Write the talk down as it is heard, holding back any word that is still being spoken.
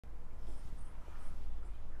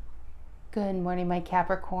Good morning, my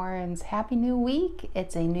Capricorns. Happy new week.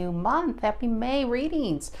 It's a new month. Happy May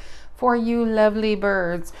readings for you lovely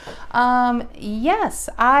birds. Yes,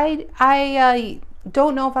 I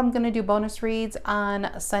don't know if I'm going to do bonus reads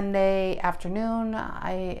on Sunday afternoon.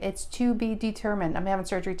 It's to be determined. I'm having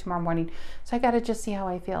surgery tomorrow morning, so I got to just see how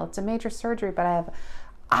I feel. It's a major surgery, but I have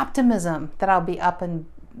optimism that I'll be up and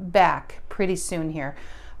back pretty soon here.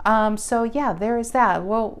 So yeah, there is that.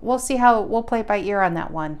 We'll see how we'll play it by ear on that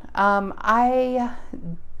one. I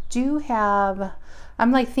do have,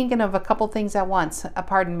 I'm like thinking of a couple things at once,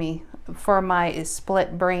 pardon me for my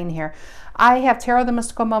split brain here. I have Tarot the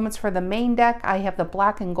Mystical Moments for the main deck. I have the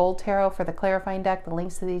Black and Gold Tarot for the clarifying deck. The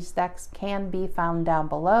links to these decks can be found down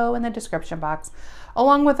below in the description box,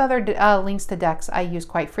 along with other links to decks I use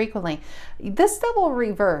quite frequently. This Devil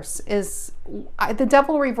Reverse is, the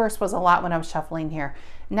Devil Reverse was a lot when I was shuffling here.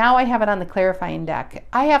 Now I have it on the clarifying deck.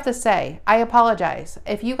 I have to say, I apologize.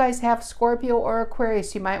 If you guys have Scorpio or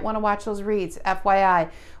Aquarius, you might want to watch those reads, FYI.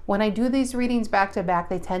 When I do these readings back to back,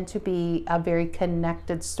 they tend to be a very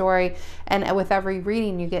connected story. And with every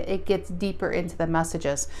reading, it gets deeper into the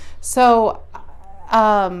messages. So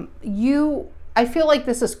I feel like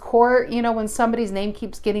this is court, you know, when somebody's name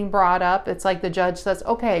keeps getting brought up, it's like the judge says,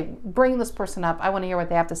 okay, bring this person up. I want to hear what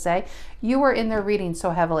they have to say. You were in their reading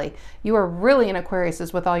so heavily. You are really in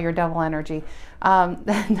Aquarius with all your devil energy.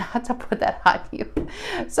 Not to put that on you.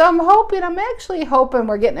 So I'm actually hoping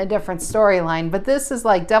we're getting a different storyline, but this is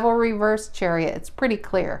like Devil Reverse Chariot. It's pretty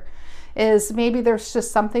clear. Is maybe there's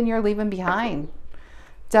just something you're leaving behind.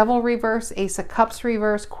 Devil Reverse, Ace of Cups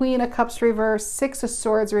Reverse, Queen of Cups Reverse, Six of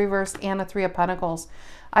Swords Reverse, and a Three of Pentacles.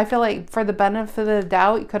 I feel like for the benefit of the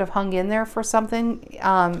doubt, you could have hung in there for something,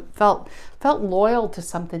 felt loyal to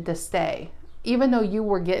something to stay, even though you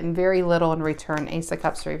were getting very little in return, Ace of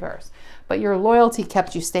Cups Reverse. But your loyalty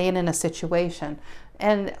kept you staying in a situation.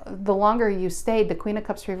 And the longer you stayed, the Queen of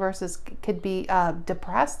Cups Reverse could be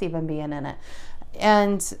depressed even being in it.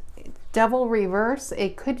 And Devil Reverse,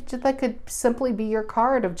 that could simply be your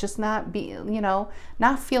card of just not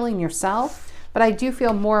not feeling yourself. But I do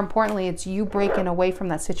feel more importantly, it's you breaking away from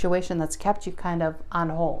that situation that's kept you kind of on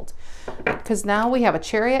hold. Because now we have a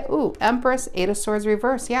Chariot, ooh, Empress, Eight of Swords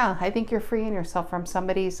Reverse. Yeah, I think you're freeing yourself from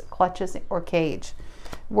somebody's clutches or cage.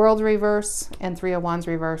 World Reverse and Three of Wands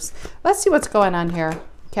Reverse. Let's see what's going on here,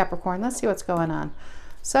 Capricorn. Let's see what's going on.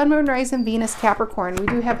 Sun, Moon, Rising, Venus, Capricorn. We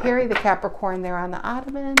do have Harry the Capricorn there on the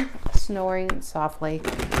ottoman, snoring softly.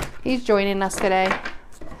 He's joining us today.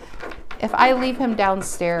 If I leave him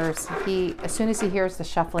downstairs, as soon as he hears the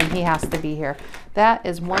shuffling, he has to be here. That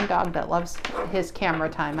is one dog that loves his camera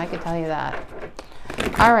time, I can tell you that.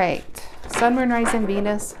 All right, Sun, Moon, Rising,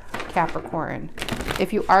 Venus, Capricorn.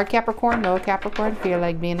 If you are Capricorn, know a Capricorn, feel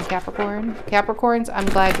like being a Capricorn. Capricorns, I'm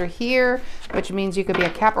glad you're here, which means you could be a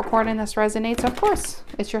Capricorn and this resonates. Of course,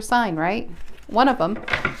 it's your sign, right? One of them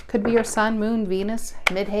could be your Sun, Moon, Venus,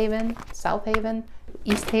 Midhaven, South Haven,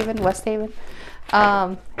 East Haven, West Haven.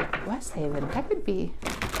 West Haven, that could be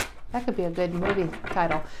a good movie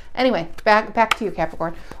title. Anyway, back to you,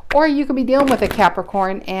 Capricorn. Or you could be dealing with a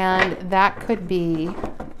Capricorn, and that could be,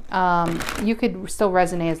 you could still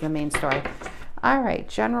resonate as the main story. All right,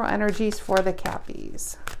 general energies for the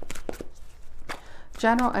Cappies.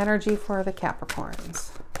 General energy for the Capricorns.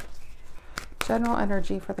 General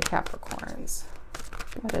energy for the Capricorns.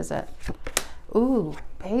 What is it? Ooh,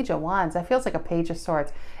 Page of Wands. That feels like a Page of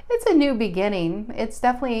Swords. It's a new beginning. It's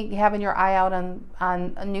definitely having your eye out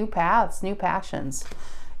on new paths, new passions.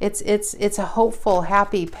 It's a hopeful,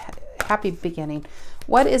 happy beginning.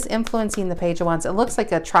 What is influencing the Page of Wands? It looks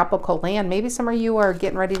like a tropical land. Maybe some of you are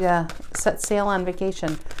getting ready to set sail on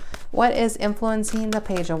vacation. What is influencing the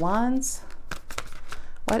Page of Wands?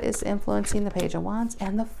 What is influencing the Page of Wands?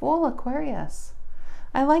 And the Fool, Aquarius.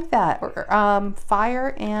 I like that.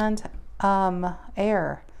 Fire and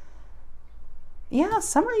air. Yeah,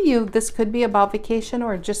 some of you, this could be about vacation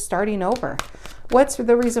or just starting over. What's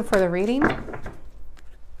the reason for the reading?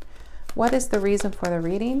 What is the reason for the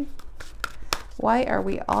reading? Why are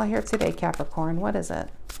we all here today, Capricorn? What is it?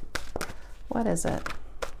 What is it?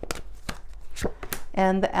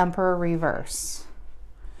 And the Emperor Reverse.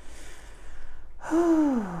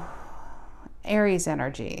 Aries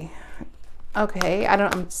energy. Okay,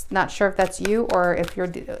 I'm not sure if that's you or if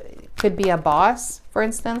you're, could be a boss, for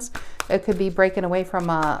instance. It could be breaking away from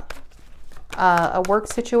a work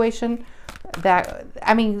situation. That,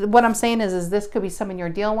 I mean, what I'm saying is this could be someone you're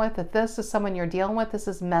dealing with. If this is someone you're dealing with, this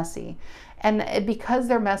is messy. And because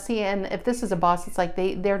they're messy, and if this is a boss, it's like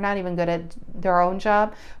they're not even good at their own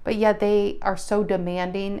job, but yet they are so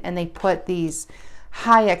demanding and they put these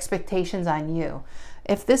high expectations on you.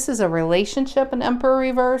 If this is a relationship, an Emperor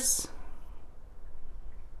Reverse,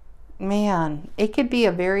 man, it could be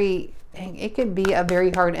a very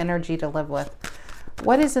hard energy to live with.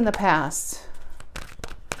 What is in the past?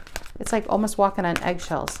 It's like almost walking on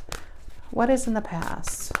eggshells. What is in the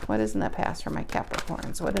past? What is in the past for my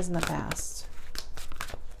Capricorns? What is in the past?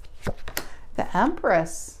 The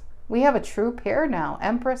Empress. We have a true pair now,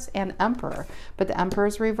 Empress and Emperor, but the Emperor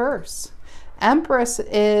is reverse. Empress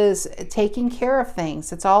is taking care of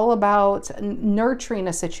things. It's all about nurturing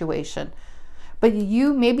a situation. But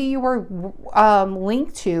maybe you were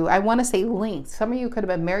linked to, I want to say linked. Some of you could have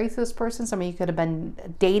been married to this person. Some of you could have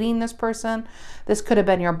been dating this person. This could have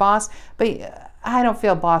been your boss. But I don't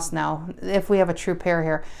feel boss now if we have a true pair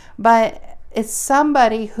here. But it's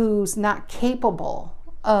somebody who's not capable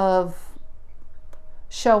of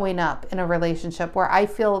showing up in a relationship, where I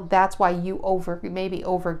feel that's why you maybe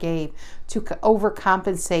overgave to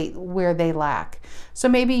overcompensate where they lack. So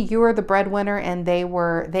maybe you were the breadwinner and they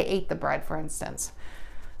ate the bread, for instance.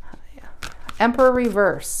 Emperor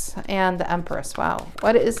reverse and the Empress. Wow.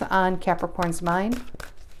 What is on Capricorn's mind?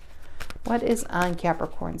 What is on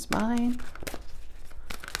Capricorn's mind?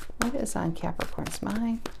 What is on Capricorn's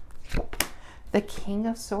mind? The King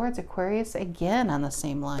of Swords, Aquarius, again on the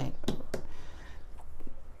same line.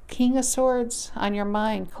 King of Swords on your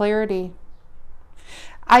mind, clarity.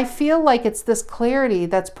 I feel like it's this clarity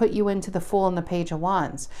that's put you into the Fool and the Page of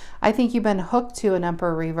Wands. I think you've been hooked to an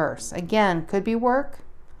Emperor reverse. Again, could be work.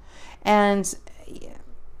 And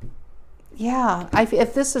yeah,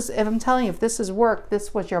 if I'm telling you, if this is work,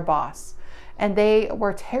 this was your boss. And they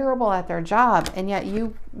were terrible at their job, and yet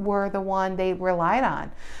you were the one they relied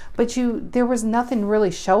on. But there was nothing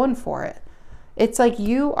really showing for it. It's like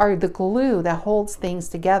you are the glue that holds things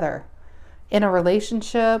together in a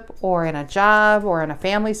relationship or in a job or in a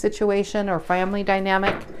family situation or family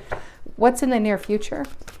dynamic. What's in the near future?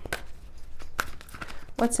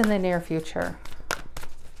 What's in the near future?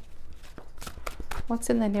 What's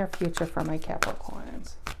in the near future for my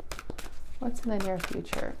Capricorns? What's in the near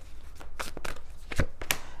future?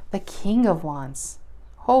 The King of Wands.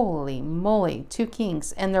 Holy moly, 2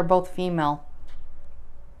 kings, and they're both female.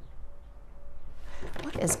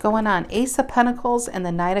 What is going on? Ace of Pentacles and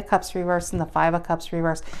the Knight of Cups reverse and the 5 of Cups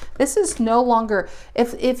reverse. This is no longer,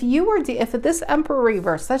 if this Emperor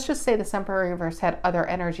reverse, let's just say this Emperor reverse had other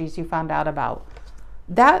energies you found out about.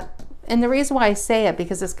 That, and the reason why I say it,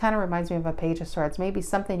 because this kind of reminds me of a Page of Swords. Maybe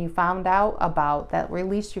something you found out about that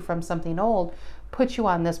released you from something old, put you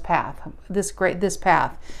on this path, this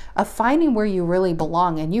path of finding where you really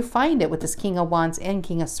belong. And you find it with this King of Wands and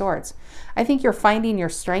King of Swords. I think you're finding your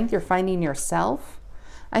strength. You're finding yourself.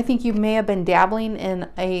 I think you may have been dabbling in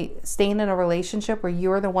staying in a relationship where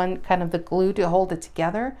you're the one kind of the glue to hold it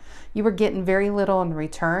together. You were getting very little in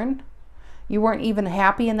return. You weren't even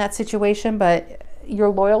happy in that situation, but your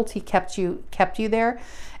loyalty kept you there.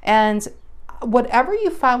 And whatever you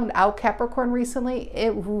found out, Capricorn, recently,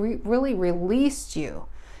 it really released you.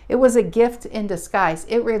 It was a gift in disguise.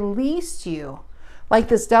 It released you. Like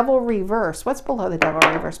this Devil reverse. What's below the Devil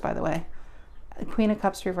reverse, by the way? Queen of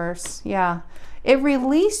Cups reverse. Yeah. It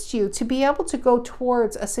released you to be able to go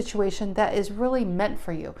towards a situation that is really meant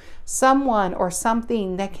for you. Someone or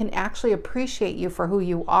something that can actually appreciate you for who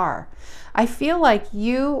you are. I feel like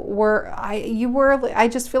I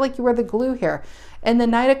just feel like you were the glue here. And the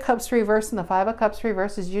Knight of Cups reverse and the 5 of Cups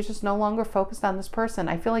reverse is you're just no longer focused on this person.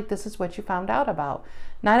 I feel like this is what you found out about.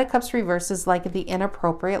 Knight of Cups reverse is like the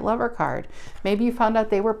inappropriate lover card. Maybe you found out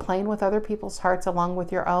they were playing with other people's hearts along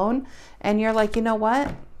with your own. And you're like, you know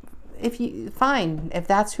what? Fine, if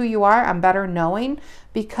that's who you are, I'm better knowing,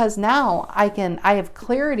 because now I have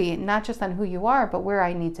clarity, not just on who you are, but where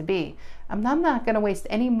I need to be. I'm not going to waste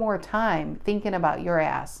any more time thinking about your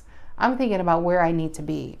ass. I'm thinking about where I need to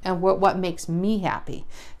be and what makes me happy.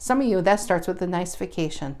 Some of you, that starts with the nice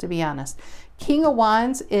vacation, to be honest. King of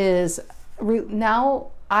Wands is, now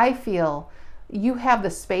I feel you have the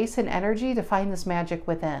space and energy to find this magic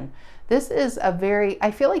within. This is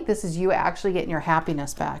I feel like this is you actually getting your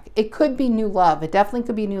happiness back. It could be new love. It definitely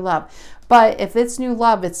could be new love. But if it's new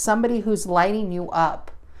love, it's somebody who's lighting you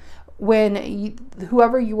up. When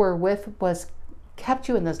whoever you were with kept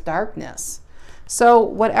you in this darkness. So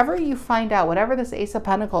whatever you find out, whatever this Ace of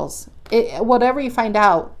Pentacles, whatever you find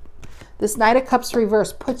out, this Knight of Cups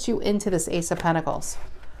reverse puts you into this Ace of Pentacles.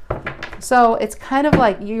 So it's kind of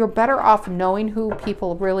like you're better off knowing who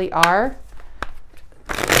people really are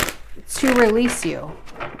to release you.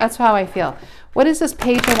 That's how I feel. What is this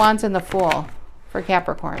Page of Wands and the Fool for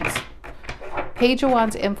Capricorns? Page of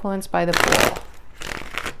Wands influenced by the Fool.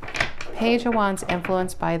 Page of Wands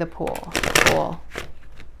influenced by the Fool.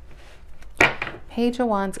 Page of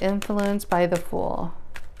Wands influenced by the Fool.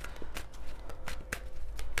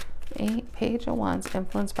 Page of Wands,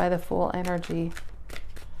 influenced by the Fool energy.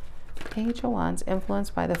 Page of Wands,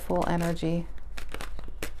 influenced by the Fool energy.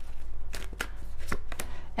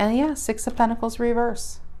 And yeah, Six of Pentacles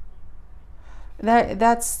reverse.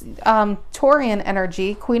 That's Taurian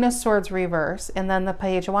energy, Queen of Swords reverse, and then the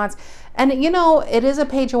Page of Wands. And you know, it is a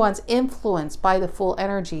Page of Wands influenced by the Fool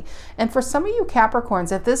energy. And for some of you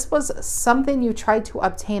Capricorns, if this was something you tried to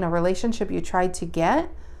obtain, a relationship you tried to get,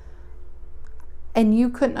 and you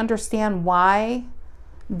couldn't understand why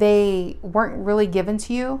they weren't really given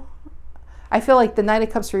to you, I feel like the Knight of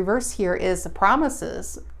Cups reverse here is the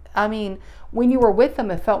promises. I mean, when you were with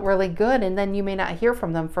them, it felt really good, and then you may not hear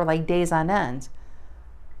from them for like days on end.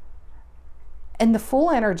 And the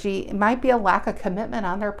Fool energy, it might be a lack of commitment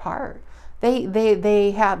on their part.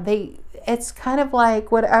 It's kind of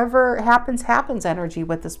like whatever happens energy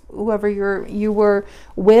with this, whoever you were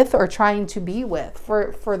with or trying to be with,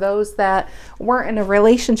 for those that weren't in a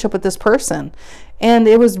relationship with this person. And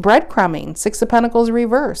it was breadcrumbing, Six of Pentacles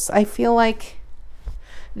reverse. I feel like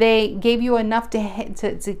they gave you enough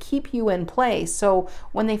to keep you in place. So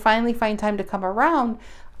when they finally find time to come around,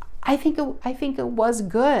 I think it was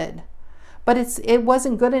good, but it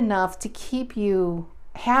wasn't good enough to keep you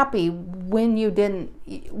happy when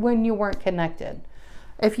you weren't connected,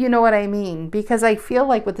 if you know what I mean. Because I feel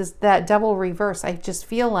like with that Devil reverse, I just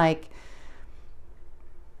feel like,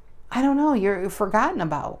 I don't know, you're forgotten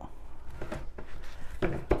about.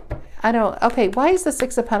 Okay, why is the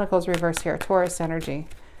Six of Pentacles reverse here? Taurus energy.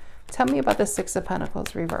 Tell me about the Six of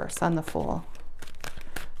Pentacles reverse on the Fool.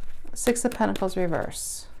 Six of Pentacles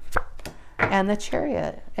reverse. And the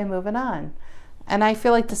Chariot. And moving on. And I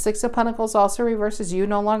feel like the Six of Pentacles also reverses you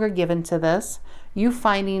no longer given to this. You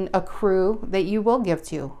finding a crew that you will give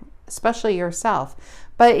to, especially yourself.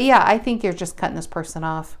 But yeah, I think you're just cutting this person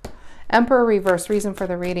off. Emperor reverse, reason for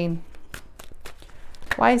the reading.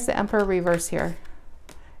 Why is the Emperor reverse here?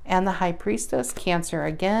 And the High Priestess, Cancer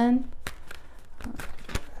again.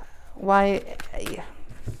 Why,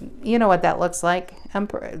 you know what that looks like.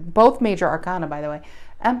 Emperor, both major arcana, by the way.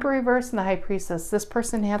 Emperor reverse and the High Priestess. This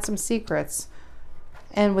person had some secrets.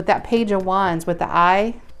 And with that Page of Wands, with the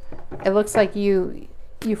eye, it looks like you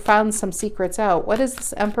found some secrets out. What is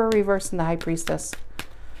this Emperor reverse and the High Priestess?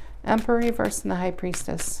 Emperor reverse and the High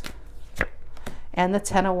Priestess. And the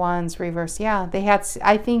Ten of Wands reverse. Yeah,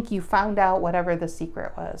 I think you found out whatever the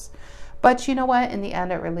secret was. But you know what? In the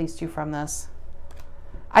end, it released you from this.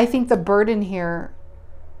 I think the burden here,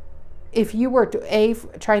 if you were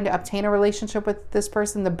trying to obtain a relationship with this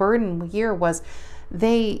person, the burden here was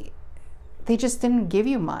they just didn't give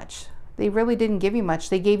you much. They really didn't give you much.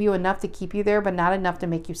 They gave you enough to keep you there, but not enough to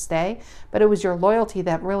make you stay. But it was your loyalty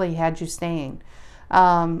that really had you staying.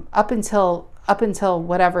 Up until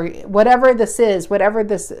whatever this is, whatever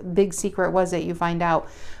this big secret was that you find out.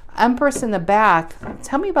 Empress in the back.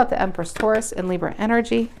 Tell me about the Empress, Taurus and Libra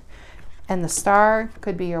energy. And the Star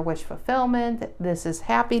could be your wish fulfillment. This is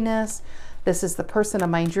happiness. This is the person of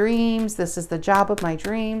my dreams. This is the job of my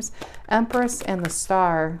dreams. Empress and the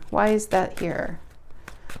Star. Why is that here?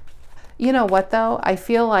 You know what though? I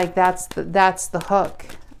feel like that's the hook.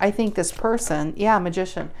 I think this person, yeah,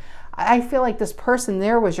 Magician. I feel like this person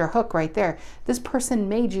there was your hook right there. This person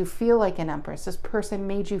made you feel like an empress. This person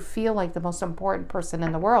made you feel like the most important person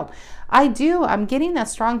in the world. I'm getting that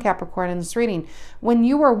strong Capricorn in this reading. When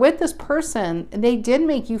you were with this person, they did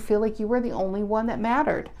make you feel like you were the only one that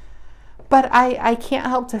mattered. But I can't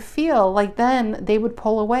help to feel like then they would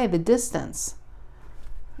pull away, the distance.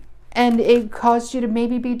 And it caused you to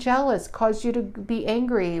maybe be jealous, caused you to be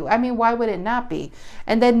angry. I mean, why would it not be?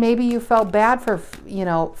 And then maybe you felt bad for,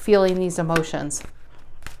 feeling these emotions.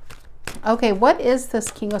 Okay, what is this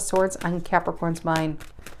King of Swords on Capricorn's mind?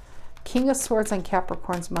 King of Swords on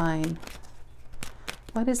Capricorn's mind.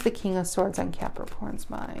 What is the King of Swords on Capricorn's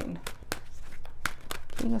mind?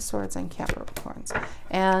 King of Swords on Capricorn's.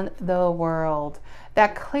 And the World.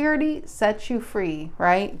 That clarity sets you free,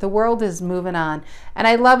 right? The world is moving on. And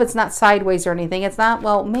I love it's not sideways or anything. It's not,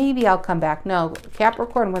 well, maybe I'll come back. No,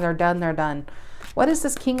 Capricorn, when they're done, they're done. What is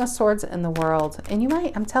this King of Swords in the World? And you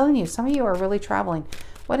might, I'm telling you, some of you are really traveling.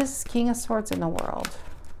 What is this King of Swords in the World?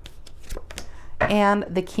 And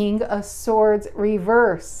the King of Swords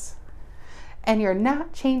reverse. And you're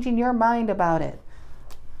not changing your mind about it.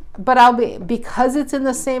 But because it's in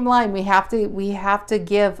the same line, we have to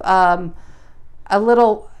give a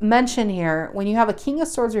little mention here. When you have a King of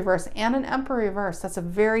Swords reverse and an Emperor reverse, those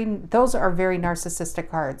are very narcissistic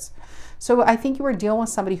cards. So I think you were dealing with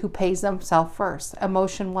somebody who pays themselves first,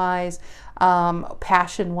 emotion-wise,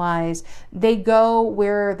 passion-wise. They go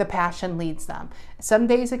where the passion leads them. Some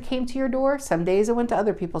days it came to your door, some days it went to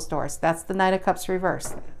other people's doors. That's the Knight of Cups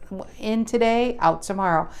reverse. in today, out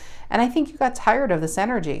tomorrow. And I think you got tired of this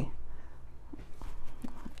energy.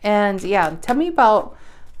 And yeah, tell me about,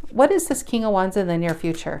 what is this King of Wands in the near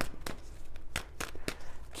future?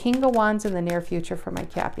 King of Wands in the near future for my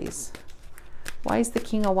Cappies. Why is the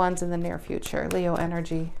King of Wands in the near future? Leo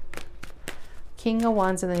energy. King of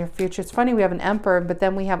Wands in the near future. It's funny, we have an Emperor, but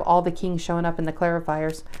then we have all the kings showing up in the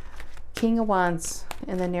clarifiers. King of Wands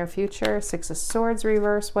in the near future. Six of Swords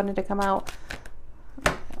reverse wanted to come out.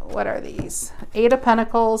 What are these? Eight of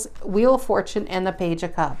Pentacles, Wheel of Fortune, and the Page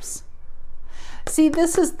of Cups. See,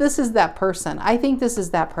 this is that person. I think this is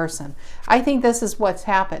that person. I think this is what's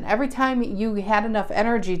happened. Every time you had enough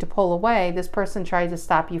energy to pull away, this person tried to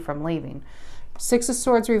stop you from leaving. Six of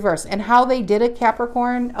Swords reverse. And how they did it,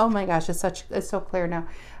 Capricorn, oh my gosh, it's so clear now.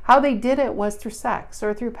 How they did it was through sex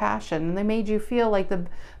or through passion. And they made you feel like the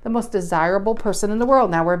most desirable person in the world.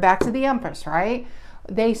 Now we're back to the Empress, right?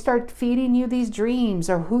 They start feeding you these dreams,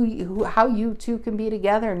 or how you two can be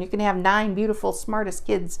together, and you can have 9 beautiful, smartest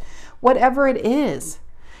kids, whatever it is.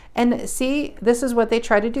 And see, this is what they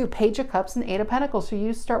try to do. Page of Cups and Eight of Pentacles. So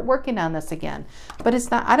you start working on this again. But it's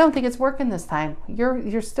not, I don't think it's working this time.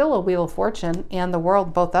 You're still a Wheel of Fortune and the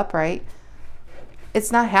World both upright.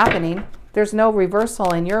 It's not happening. There's no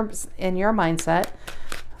reversal in your mindset.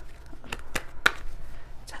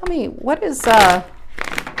 Tell me, what is tell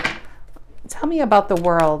me about the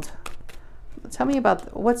World. Tell me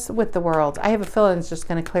about what's with the World. I have a feeling it's just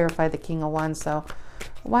going to clarify the King of Wands, though.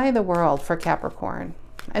 Why the World for Capricorn?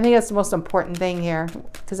 I think that's the most important thing here,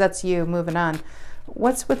 because that's you moving on.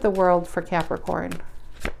 What's with the World for Capricorn?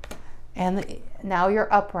 And now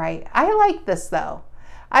you're upright. I like this, though.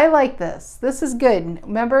 I like this. This is good.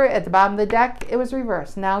 Remember, at the bottom of the deck, it was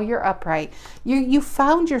reversed. Now you're upright. You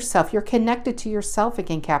found yourself. You're connected to yourself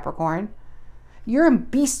again, Capricorn. You're in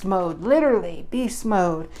beast mode, literally beast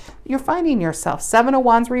mode. You're finding yourself. Seven of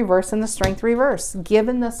Wands reverse and the Strength reverse.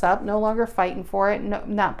 Giving this up, no longer fighting for it, no,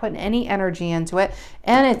 not putting any energy into it.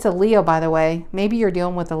 And it's a Leo, by the way. Maybe you're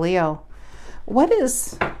dealing with a Leo. What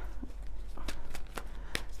is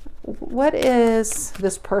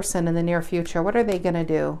this person in the near future? What are they going to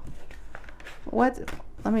do? Let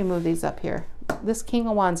me move these up here. This King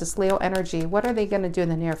of Wands, this Leo energy, what are they going to do in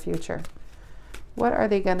the near future? What are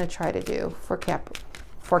they going to try to do for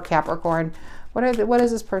Capricorn? What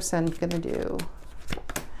is this person going to do?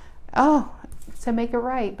 Oh, to make it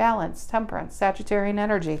right. Balance, temperance, Sagittarian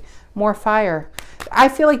energy, more fire. I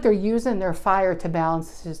feel like they're using their fire to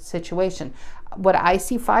balance the situation. What I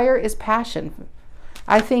see fire is passion.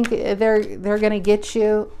 I think they're going to get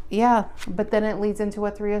you. Yeah, but then it leads into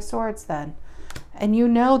a Three of Swords then. And you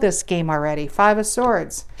know this game already. Five of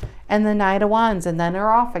Swords. And the Knight of Wands, and then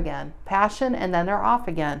they're off again. Passion, and then they're off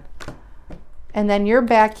again. And then you're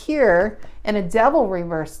back here in a Devil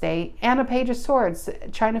reverse state and a Page of Swords,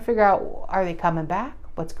 trying to figure out, are they coming back?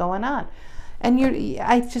 What's going on? And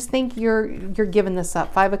I just think you're giving this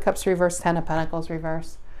up. Five of Cups reverse, Ten of Pentacles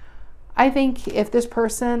reverse. I think if this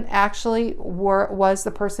person actually was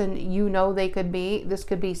the person you know they could be, this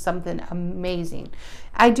could be something amazing.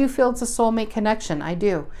 I do feel it's a soulmate connection. I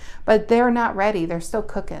do. But they're not ready. They're still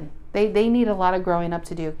cooking. They need a lot of growing up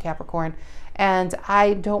to do, Capricorn. And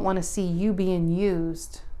I don't want to see you being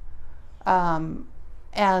used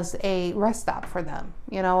as a rest stop for them.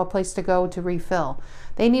 You know, a place to go to refill.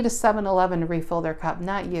 They need a 7-Eleven to refill their cup,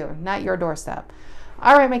 not you, not your doorstep.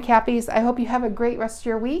 All right, my Cappies, I hope you have a great rest of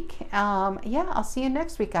your week. Yeah, I'll see you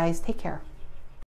next week, guys. Take care.